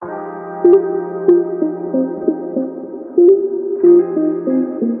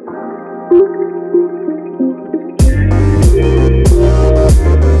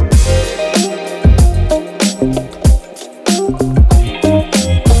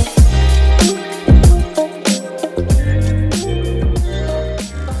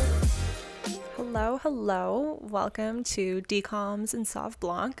Welcome to DCOMs and Sauv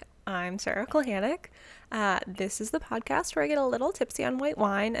Blanc. I'm Sarah Kulhanek. This is the podcast where I get a little tipsy on white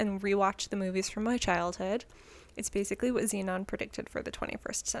wine and rewatch the movies from my childhood. It's basically what Xenon predicted for the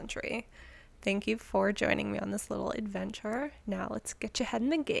 21st century. Thank you for joining me on this little adventure. Now let's get your head in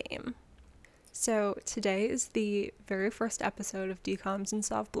the game. So today is the very first episode of DCOMs and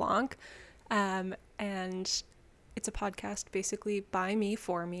Sauv Blanc, and it's a podcast basically by me,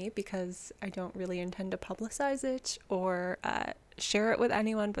 for me, because I don't really intend to publicize it or share it with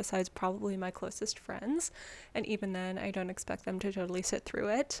anyone besides probably my closest friends. And even then, I don't expect them to totally sit through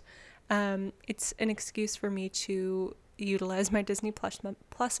it. It's an excuse for me to utilize my Disney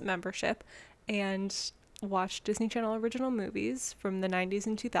Plus membership and watch Disney Channel original movies from the 90s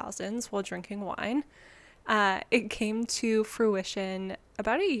and 2000s while drinking wine. It came to fruition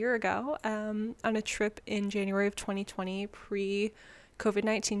about a year ago on a trip in January of 2020,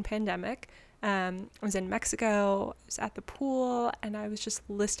 pre-COVID-19 pandemic. I was in Mexico, I was at the pool, and I was just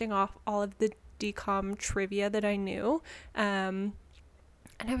listing off all of the DCOM trivia that I knew. And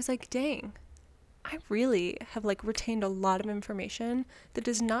I was like, dang, I really have retained a lot of information that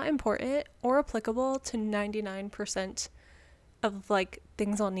is not important or applicable to 99% of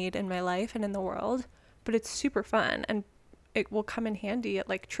things I'll need in my life and in the world. But it's super fun, and it will come in handy at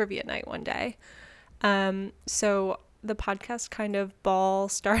trivia night one day. So the podcast kind of ball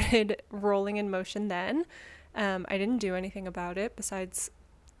started rolling in motion then. I didn't do anything about it besides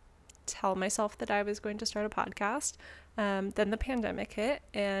tell myself that I was going to start a podcast. Then the pandemic hit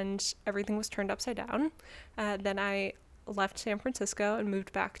and everything was turned upside down. Then I left San Francisco and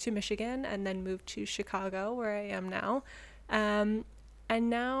moved back to Michigan, and then moved to Chicago, where I am now. And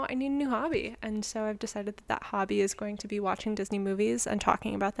now I need a new hobby. And so I've decided that hobby is going to be watching Disney movies and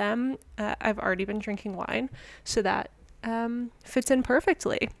talking about them. I've already been drinking wine, so that fits in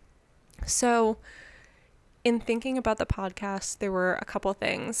perfectly. So in thinking about the podcast, there were a couple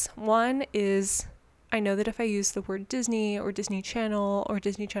things. One is, I know that if I use the word Disney or Disney Channel or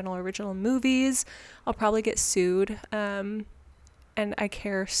Disney Channel original movies, I'll probably get sued. And I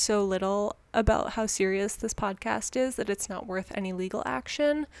care so little about how serious this podcast is that it's not worth any legal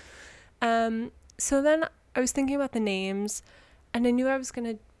action. So then I was thinking about the names, and I knew I was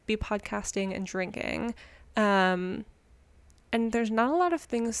going to be podcasting and drinking. And there's not a lot of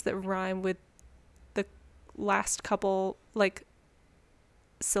things that rhyme with the last couple,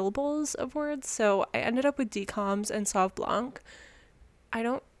 syllables of words. So I ended up with DCOMs and Sauv Blanc. I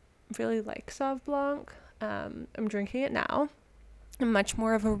don't really like Sauv Blanc. I'm drinking it now. I'm much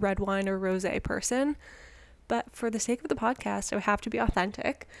more of a red wine or rosé person, but for the sake of the podcast, I would have to be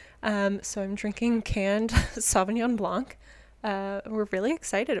authentic. So I'm drinking canned Sauvignon Blanc. We're really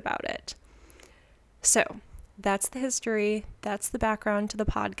excited about it. So that's the history. That's the background to the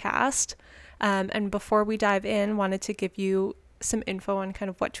podcast. And before we dive in, wanted to give you some info on kind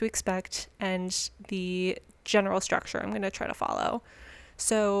of what to expect and the general structure I'm going to try to follow.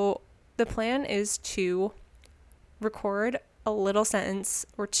 So the plan is to record a little sentence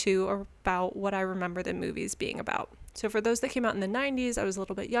or two about what I remember the movies being about. So for those that came out in the 90s, I was a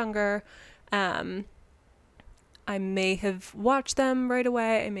little bit younger. I may have watched them right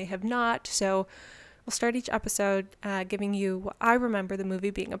away. I may have not. So we'll start each episode giving you what I remember the movie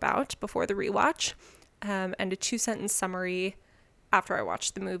being about before the rewatch, and a 2-sentence summary after I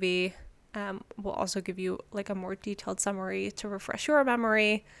watched the movie. We'll also give you a more detailed summary to refresh your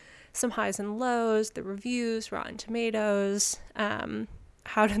memory, some highs and lows, the reviews, Rotten Tomatoes,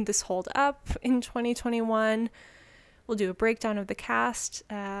 how did this hold up in 2021? We'll do a breakdown of the cast,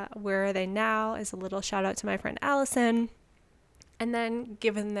 where are they now, as a little shout out to my friend Allison. And then,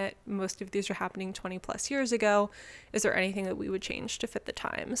 given that most of these are happening 20 plus years ago, is there anything that we would change to fit the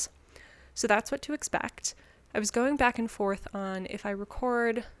times? So that's what to expect. I was going back and forth on if I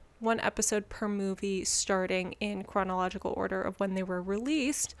record one episode per movie starting in chronological order of when they were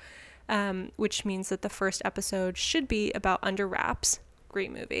released, which means that the first episode should be about Under Wraps,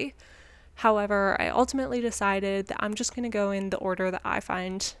 great movie. However, I ultimately decided that I'm just going to go in the order that I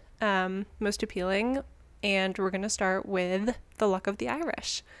find most appealing, and we're going to start with The Luck of the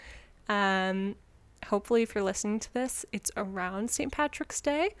Irish. Hopefully, if you're listening to this, it's around St. Patrick's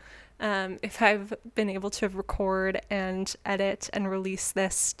Day. If I've been able to record and edit and release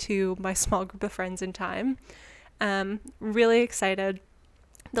this to my small group of friends in time. Really excited.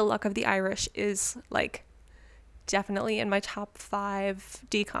 The Luck of the Irish is like definitely in my top 5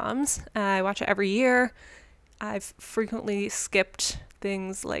 DCOMs. I watch it every year. I've frequently skipped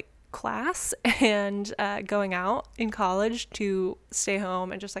things like class and going out in college to stay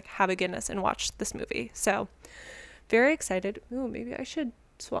home and just like have a Guinness and watch this movie. So very excited. Ooh, maybe I should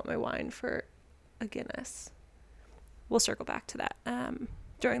swap my wine for a Guinness. We'll circle back to that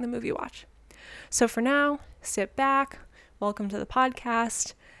during the movie watch. So for now, sit back. Welcome to the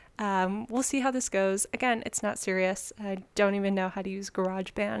podcast. We'll see how this goes. Again, it's not serious. I don't even know how to use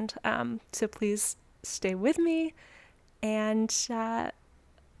GarageBand. So please stay with me. And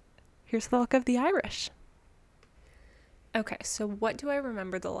here's The Luck of the Irish. Okay, so what do I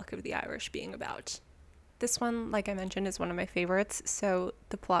remember The Luck of the Irish being about? This one, like I mentioned, is one of my favorites, so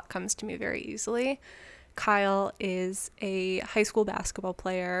the plot comes to me very easily. Kyle is a high school basketball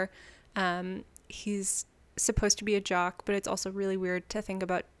player. He's supposed to be a jock, but it's also really weird to think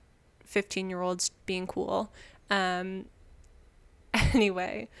about 15-year-olds being cool.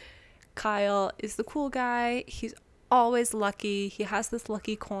 Anyway, Kyle is the cool guy. He's always lucky. He has this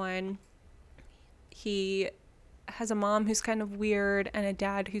lucky coin. He has a mom who's kind of weird and a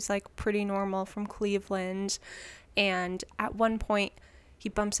dad who's like pretty normal from Cleveland. And at one point, he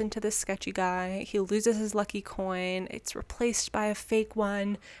bumps into this sketchy guy. He loses his lucky coin. It's replaced by a fake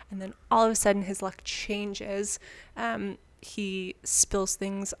one. And then all of a sudden, his luck changes. He spills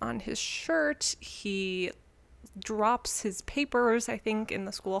things on his shirt. He drops his papers, I think, in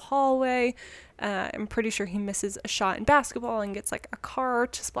the school hallway. I'm pretty sure he misses a shot in basketball and gets like a car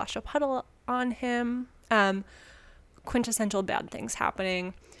to splash a puddle on him. Quintessential bad things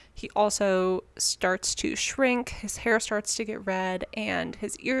happening. He also starts to shrink, his hair starts to get red, and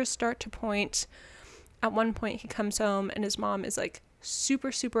his ears start to point. At one point, he comes home, and his mom is, like,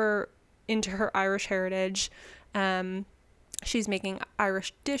 super, super into her Irish heritage. She's making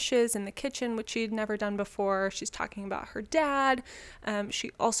Irish dishes in the kitchen, which she'd never done before. She's talking about her dad.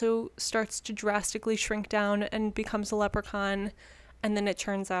 She also starts to drastically shrink down and becomes a leprechaun. And then it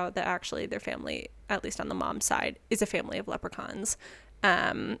turns out that actually their family, at least on the mom's side, is a family of leprechauns.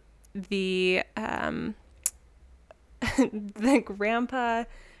 The grandpa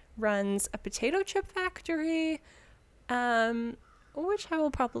runs a potato chip factory, which I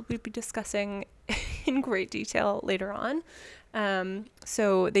will probably be discussing in great detail later on.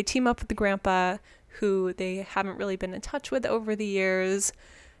 So they team up with the grandpa, who they haven't really been in touch with over the years,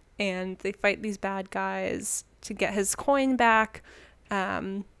 and they fight these bad guys to get his coin back.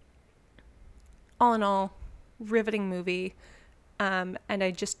 All in all, riveting movie. And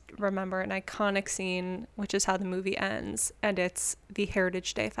I just remember an iconic scene, which is how the movie ends, and it's the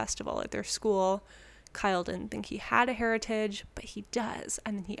Heritage Day Festival at their school. Kyle didn't think he had a heritage, but he does.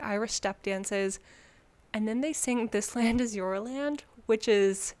 And then he Irish step dances, and then they sing This Land Is Your Land, which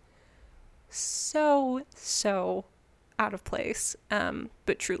is so, so out of place,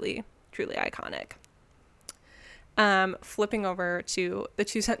 but truly, truly iconic. Flipping over to the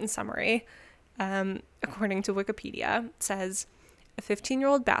 2-sentence summary, according to Wikipedia, it says, a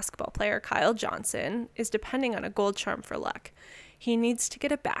 15-year-old basketball player, Kyle Johnson, is depending on a gold charm for luck. He needs to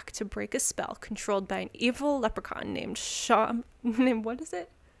get it back to break a spell controlled by an evil leprechaun named what is it?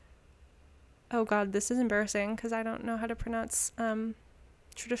 Oh god, this is embarrassing because I don't know how to pronounce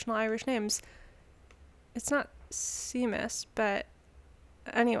traditional Irish names. It's not Seamus, but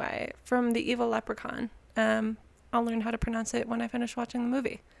anyway, from the evil leprechaun. I'll learn how to pronounce it when I finish watching the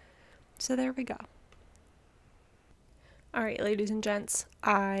movie. So there we go. All right, ladies and gents,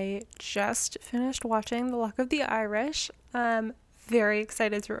 I just finished watching The Luck of the Irish. I'm very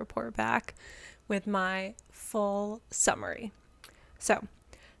excited to report back with my full summary. So,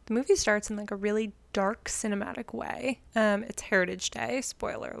 the movie starts in like a really dark cinematic way. It's Heritage Day,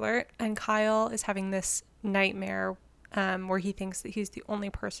 spoiler alert, and Kyle is having this nightmare where he thinks that he's the only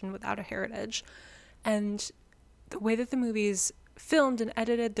person without a heritage. And the way that the movie's filmed and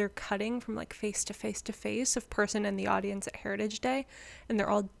edited, they're cutting from like face to face to face of person in the audience at Heritage Day, and they're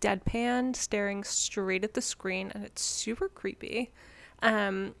all deadpan, staring straight at the screen, and it's super creepy.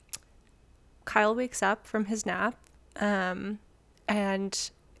 Kyle wakes up from his nap, and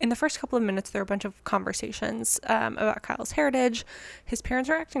in the first couple of minutes, there are a bunch of conversations about Kyle's heritage. His parents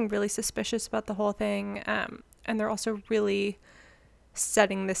are acting really suspicious about the whole thing, and they're also really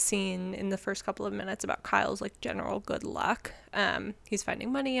setting the scene in the first couple of minutes about Kyle's like general good luck. He's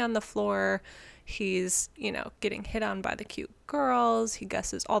finding money on the floor. He's, getting hit on by the cute girls. He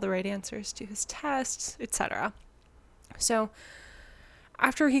guesses all the right answers to his tests, etc. So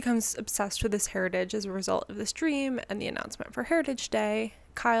after he becomes obsessed with his heritage as a result of this dream and the announcement for Heritage Day,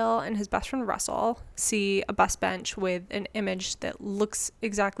 Kyle and his best friend Russell see a bus bench with an image that looks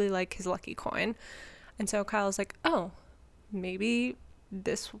exactly like his lucky coin. And so Kyle's like, oh, maybe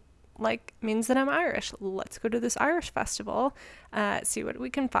this like means that I'm Irish. Let's go to this Irish festival, see what we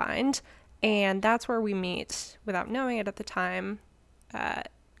can find. And that's where we meet, without knowing it at the time,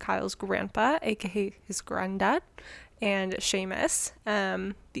 Kyle's grandpa, aka his granddad, and Seamus,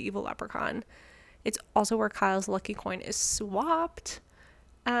 the evil leprechaun. It's also where Kyle's lucky coin is swapped,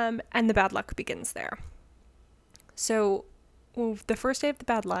 and the bad luck begins there. So the first day of the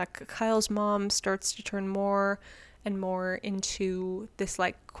bad luck, Kyle's mom starts to turn more and more into this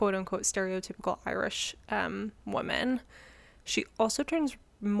like quote unquote stereotypical Irish woman. She also turns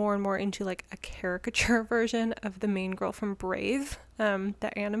more and more into like a caricature version of the main girl from Brave,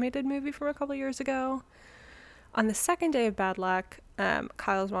 the animated movie from a couple years ago. On the second day of bad luck,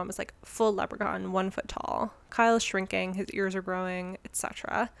 Kyle's mom is like full leprechaun, 1 foot tall. Kyle's shrinking, his ears are growing,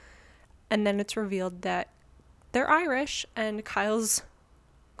 etc. And then it's revealed that they're Irish, and Kyle's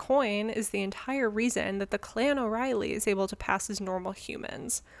coin is the entire reason that the Clan O'Reilly is able to pass as normal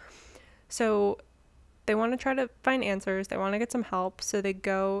humans. So they want to try to find answers. They want to get some help. So they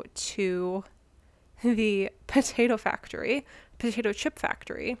go to the potato chip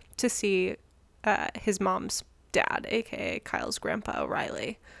factory, to see his mom's dad, aka Kyle's grandpa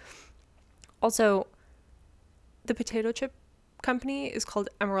O'Reilly. Also, the potato chip company is called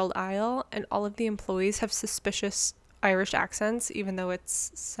Emerald Isle, and all of the employees have suspicious Irish accents, even though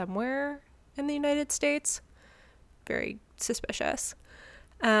it's somewhere in the United States. Very suspicious.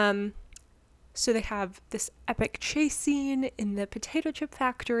 So they have this epic chase scene in the potato chip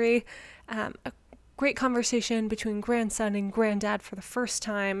factory, a great conversation between grandson and granddad for the first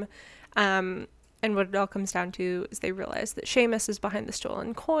time, and what it all comes down to is they realize that Seamus is behind the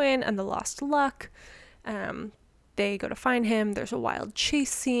stolen coin and the lost luck. They go to find him. There's a wild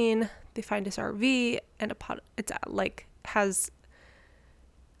chase scene. They find his RV and a pot. It's like has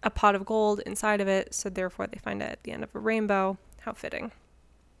a pot of gold inside of it. So therefore they find it at the end of a rainbow. How fitting.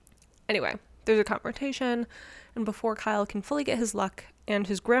 Anyway, there's a confrontation, and before Kyle can fully get his luck and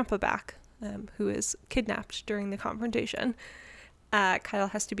his grandpa back, who is kidnapped during the confrontation, Kyle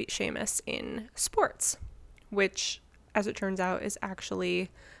has to beat Seamus in sports, which, as it turns out, is actually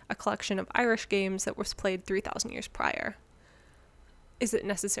a collection of Irish games that was played 3,000 years prior. Is it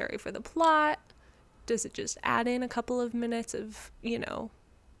necessary for the plot? Does it just add in a couple of minutes of,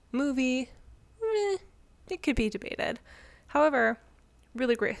 movie? It could be debated. However,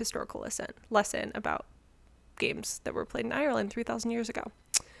 really great historical lesson about games that were played in Ireland 3,000 years ago.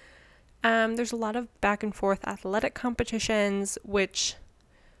 There's a lot of back and forth athletic competitions, which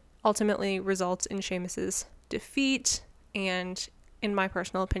ultimately results in Seamus's defeat and, in my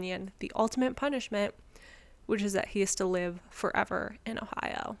personal opinion, the ultimate punishment, which is that he has to live forever in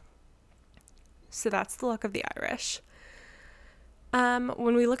Ohio. So that's the luck of the Irish.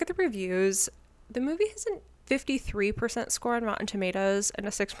 When we look at the reviews, the movie has a 53% score on Rotten Tomatoes and a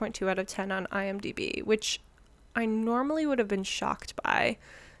 6.2 out of 10 on IMDb, which I normally would have been shocked by.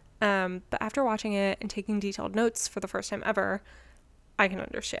 But after watching it and taking detailed notes for the first time ever, I can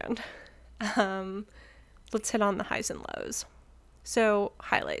understand. Let's hit on the highs and lows. So,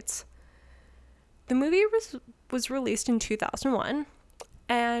 highlights. The movie was released in 2001,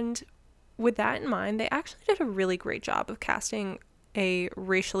 and with that in mind, they actually did a really great job of casting a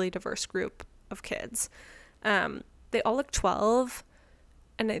racially diverse group of kids. They all look 12,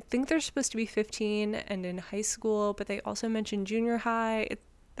 and I think they're supposed to be 15 and in high school, but they also mentioned junior high.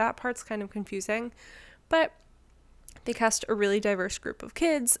 That part's kind of confusing, but they cast a really diverse group of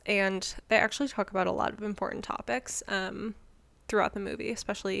kids, and they actually talk about a lot of important topics throughout the movie,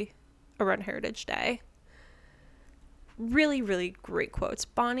 especially around Heritage Day. Really, really great quotes.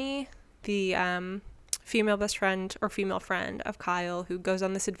 Bonnie, the female best friend or female friend of Kyle, who goes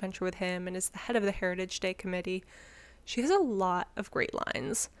on this adventure with him and is the head of the Heritage Day committee, she has a lot of great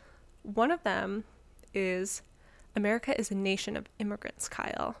lines. One of them is, "America is a nation of immigrants,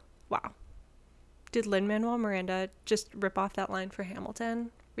 Kyle." Wow. Did Lin-Manuel Miranda just rip off that line for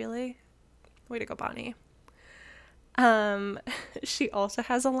Hamilton? Really? Way to go, Bonnie. She also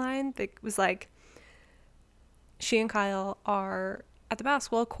has a line that was like, she and Kyle are at the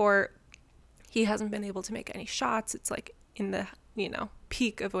basketball court. He hasn't been able to make any shots. It's like in the,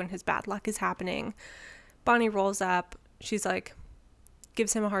 peak of when his bad luck is happening. Bonnie rolls up. She's like,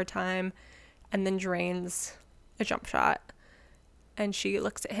 gives him a hard time, and then drains a jump shot. And she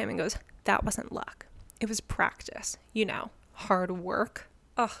looks at him and goes, "That wasn't luck. It was practice. Hard work."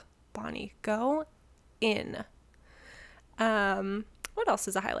 Ugh, Bonnie, go in. What else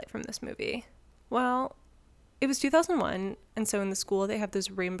is a highlight from this movie? Well, it was 2001, and so in the school they have those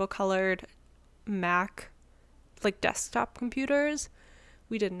rainbow colored Mac, like desktop computers.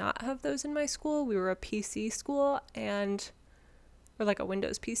 We did not have those in my school. We were a PC school, or like a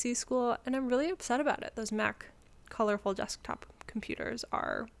Windows PC school, and I'm really upset about it. Those Mac colorful desktop computers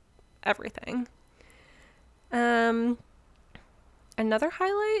are everything. Another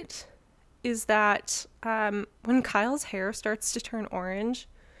highlight is that when Kyle's hair starts to turn orange,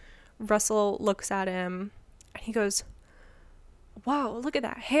 Russell looks at him and he goes, "Wow, look at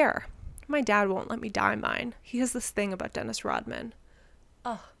that hair. My dad won't let me dye mine. He has this thing about Dennis Rodman."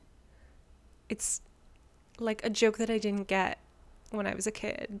 Oh, it's like a joke that I didn't get when I was a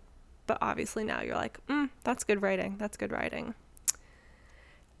kid, but obviously now you're like, that's good writing. That's good writing.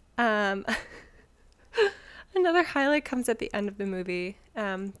 Another highlight comes at the end of the movie.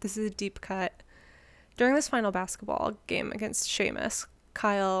 This is a deep cut. During this final basketball game against Seamus,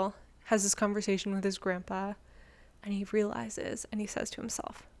 Kyle has this conversation with his grandpa, and he realizes, and he says to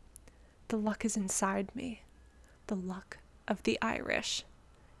himself, "The luck is inside me. The luck of the Irish."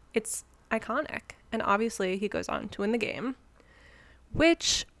 It's iconic. And obviously he goes on to win the game,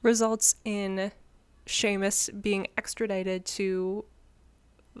 which results in Seamus being extradited to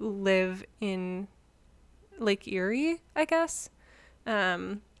live in Lake Erie, I guess.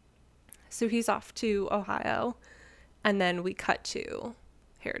 So he's off to Ohio, and then we cut to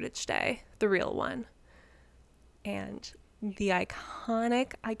Heritage Day, the real one. And the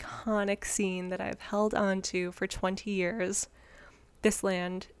iconic scene that I've held on to for 20 years, "This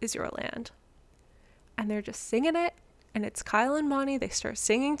land is your land." And they're just singing it, and it's Kyle and Bonnie. They start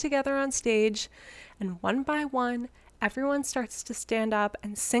singing together on stage, and one by one, everyone starts to stand up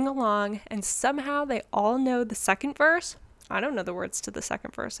and sing along, and somehow they all know the second verse. I don't know the words to the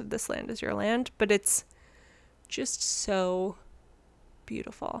second verse of "This Land Is Your Land," but it's just so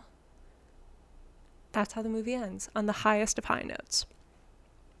beautiful. That's how the movie ends, on the highest of high notes.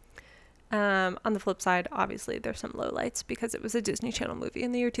 On the flip side, obviously, there's some lowlights because it was a Disney Channel movie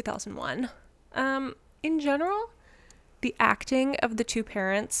in the year 2001. In general, the acting of the two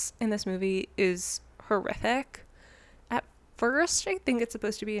parents in this movie is horrific. At first, I think it's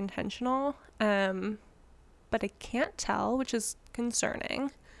supposed to be intentional, but I can't tell, which is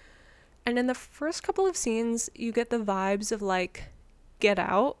concerning. And in the first couple of scenes, you get the vibes of like Get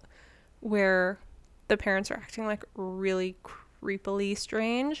Out, where the parents are acting like really creepily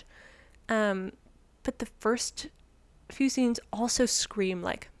strange. But the first few scenes also scream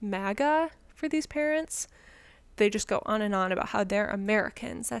like MAGA for these parents. They just go on and on about how they're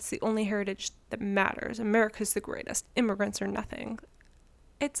Americans. That's the only heritage that matters. America's the greatest. Immigrants are nothing.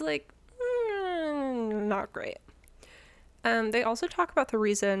 It's like, not great. They also talk about the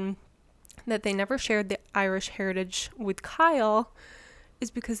reason that they never shared the Irish heritage with Kyle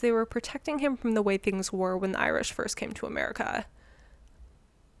is because they were protecting him from the way things were when the Irish first came to America,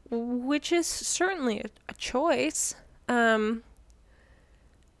 which is certainly a choice.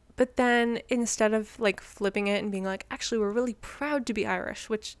 But then instead of like flipping it and being like, actually, we're really proud to be Irish,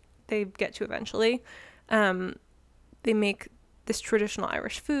 which they get to eventually, they make this traditional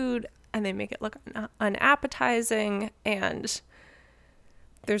Irish food and they make it look unappetizing. And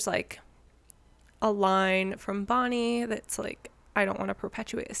there's like a line from Bonnie that's like, "I don't want to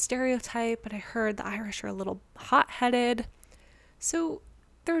perpetuate a stereotype, but I heard the Irish are a little hot-headed." So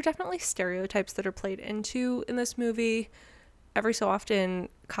there are definitely stereotypes that are played into in this movie. Every so often,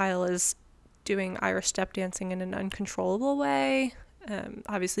 Kyle is doing Irish step dancing in an uncontrollable way.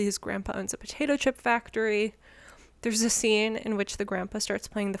 Obviously, his grandpa owns a potato chip factory. There's a scene in which the grandpa starts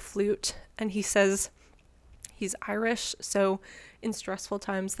playing the flute, and he says he's Irish, so in stressful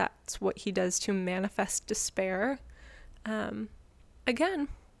times, that's what he does to manifest despair. Again,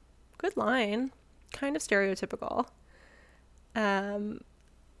 good line, kind of stereotypical.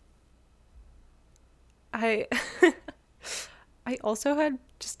 I also had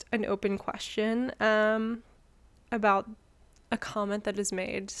just an open question about a comment that is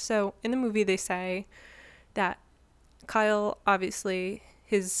made. So in the movie, they say that Kyle, obviously,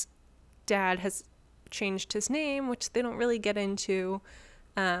 his dad has changed his name, which they don't really get into,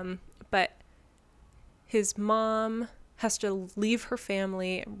 but his mom has to leave her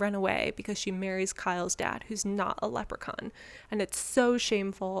family and run away because she marries Kyle's dad, who's not a leprechaun. And it's so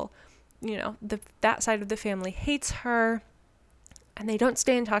shameful. You know, that side of the family hates her, and they don't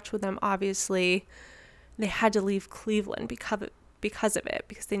stay in touch with them, obviously. They had to leave Cleveland because of it,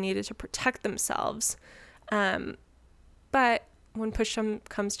 because they needed to protect themselves. But when push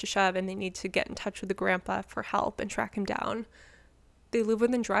comes to shove and they need to get in touch with the grandpa for help and track him down, they live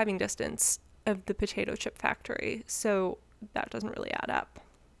within driving distance of the potato chip factory, so that doesn't really add up.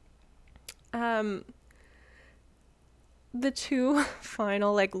 the two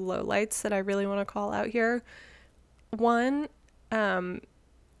final like lowlights that I really want to call out here. One,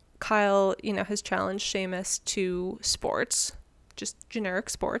 Kyle, has challenged Seamus to sports, just generic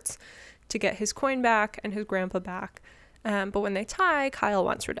sports, to get his coin back and his grandpa back. But when they tie, Kyle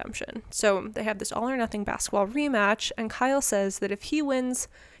wants redemption. So they have this all or nothing basketball rematch, and Kyle says that if he wins,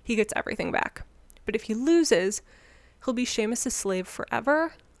 he gets everything back. But if he loses, he'll be Seamus' slave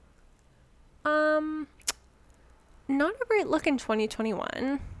forever. Not a great look in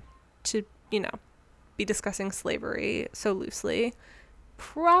 2021 to, be discussing slavery so loosely.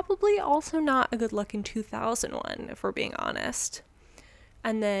 Probably also not a good look in 2001, if we're being honest.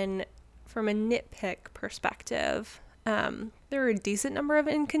 And then from a nitpick perspective, there are a decent number of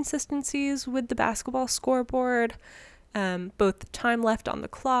inconsistencies with the basketball scoreboard, both the time left on the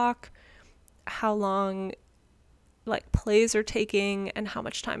clock, how long like plays are taking, and how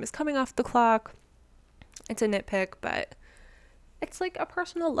much time is coming off the clock. It's a nitpick, but it's like a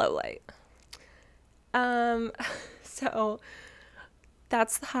personal low light. So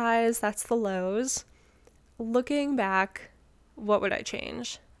that's the highs, that's the lows. Looking back, what would I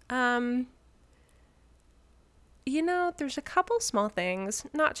change? There's a couple small things,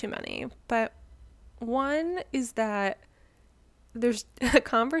 not too many, but one is that there's a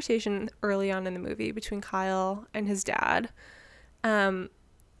conversation early on in the movie between Kyle and his dad.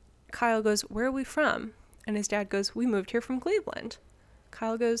 Kyle goes, "Where are we from?" And his dad goes, "We moved here from Cleveland."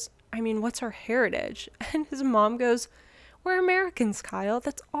 Kyle goes, "What's our heritage?" And his mom goes, "We're Americans, Kyle.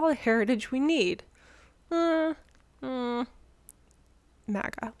 That's all the heritage we need." MAGA.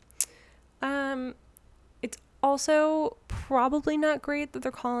 It's also probably not great that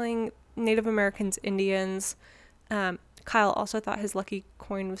they're calling Native Americans Indians. Kyle also thought his lucky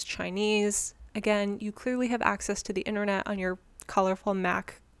coin was Chinese. Again, you clearly have access to the internet on your colorful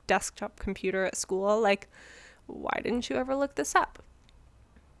Mac desktop computer at school. Like, why didn't you ever look this up?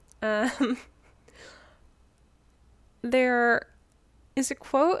 There is a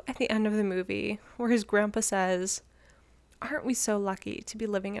quote at the end of the movie where his grandpa says, "Aren't we so lucky to be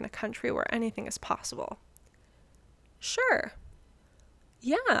living in a country where anything is possible?" Sure.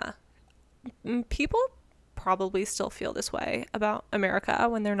 Yeah. People probably still feel this way about America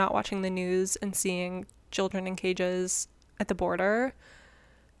when they're not watching the news and seeing children in cages at the border.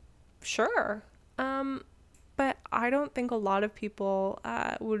 Sure. But I don't think a lot of people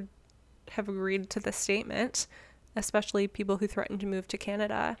would have agreed to this statement, especially people who threatened to move to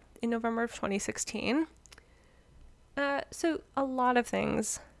Canada in November of 2016. So a lot of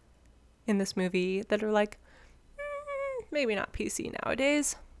things in this movie that are like, maybe not PC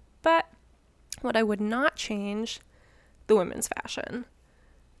nowadays, but what I would not change, the women's fashion.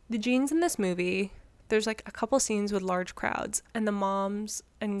 The jeans in this movie, there's like a couple scenes with large crowds, and the moms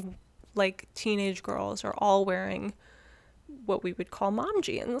and like teenage girls are all wearing what we would call mom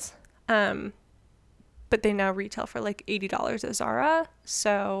jeans. But they now retail for like $80 at Zara.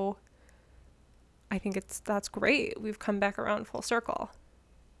 So I think that's great. We've come back around full circle.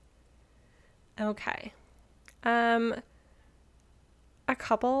 Okay. A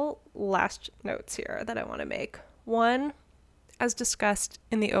couple last notes here that I want to make. One, as discussed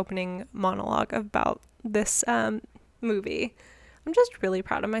in the opening monologue about this movie, I'm just really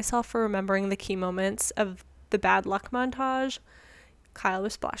proud of myself for remembering the key moments of the bad luck montage. Kyle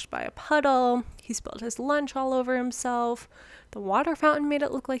was splashed by a puddle. He spilled his lunch all over himself. The water fountain made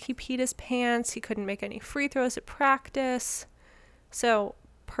it look like he peed his pants. He couldn't make any free throws at practice. So,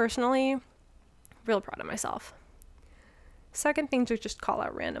 personally, real proud of myself. Second thing to just call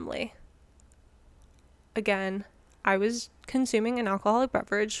out randomly. Again, I was consuming an alcoholic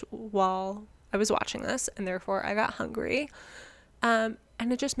beverage while I was watching this, and therefore I got hungry. And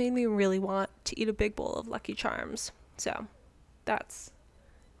it just made me really want to eat a big bowl of Lucky Charms. So that's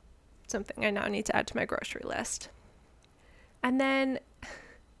something I now need to add to my grocery list. And then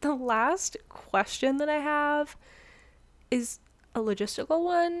the last question that I have is a logistical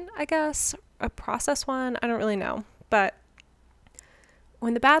one, I guess, a process one. I don't really know. But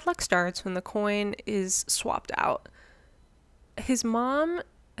when the bad luck starts, when the coin is swapped out, his mom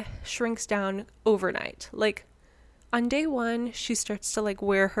shrinks down overnight. Like, on day one, she starts to like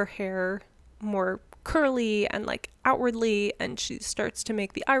wear her hair more curly and like outwardly, and she starts to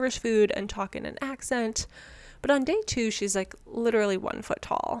make the Irish food and talk in an accent. But on day two, she's like literally 1 foot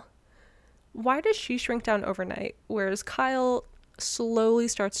tall. Why does she shrink down overnight, whereas Kyle slowly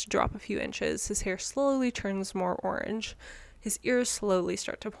starts to drop a few inches? His hair slowly turns more orange. His ears slowly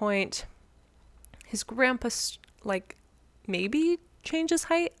start to point. His grandpa like maybe changes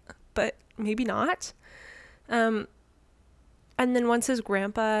height, but maybe not. And then once his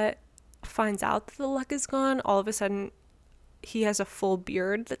grandpa finds out that the luck is gone, all of a sudden he has a full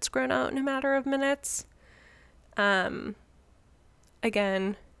beard that's grown out in a matter of minutes. Again,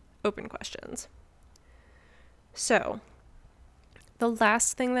 open questions. So, the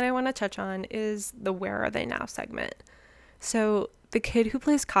last thing that I want to touch on is the Where Are They Now segment. So, the kid who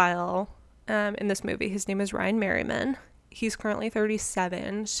plays Kyle in this movie, his name is Ryan Merriman. He's currently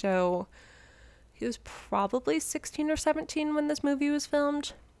 37, so he was probably 16 or 17 when this movie was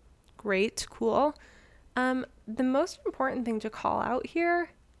filmed. Great, cool. The most important thing to call out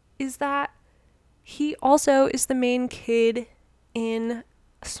here is that he also is the main kid in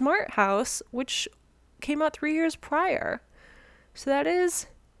Smart House, which came out 3 years prior. So that is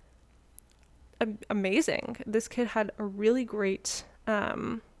amazing. This kid had a really great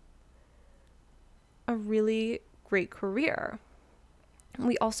career.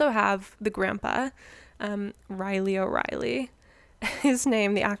 We also have the grandpa, Riley O'Reilly. His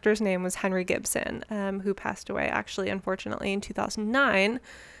name, the actor's name, was Henry Gibson, who passed away actually, unfortunately, in 2009,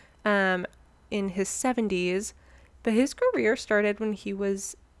 in his 70s. But his career started when he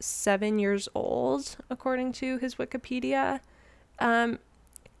was 7 years old, according to his Wikipedia.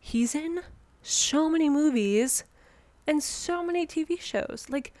 He's in so many movies and so many TV shows.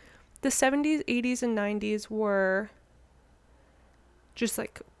 Like, the 70s, 80s, and 90s were just,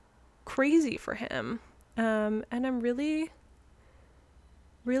 like, crazy for him. And I'm really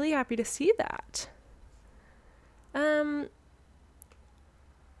happy to see that. The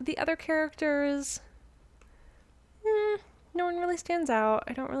other characters, no one really stands out.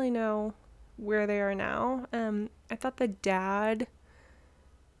 I don't really know where they are now. I thought the dad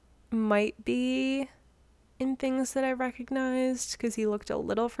might be in things that I recognized because he looked a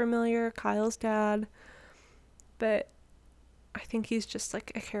little familiar, Kyle's dad. But I think he's just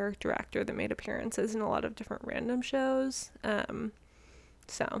like a character actor that made appearances in a lot of different random shows.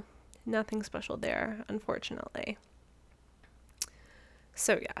 So nothing special there, unfortunately.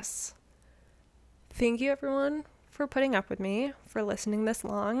 So yes, thank you everyone for putting up with me, for listening this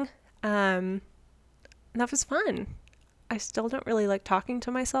long. That was fun. I still don't really like talking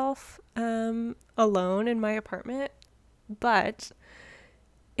to myself alone in my apartment, but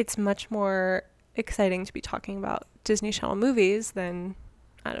it's much more exciting to be talking about Disney Channel movies than,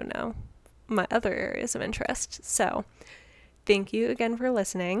 I don't know, my other areas of interest. So thank you again for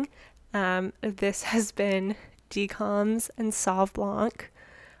listening. This has been DCOMS and Sauve Blanc.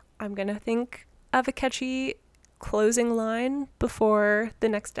 I'm going to think of a catchy closing line before the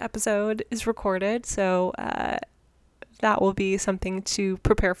next episode is recorded. So that will be something to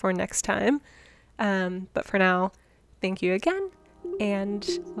prepare for next time. But for now, thank you again, and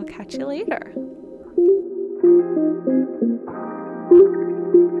we'll catch you later.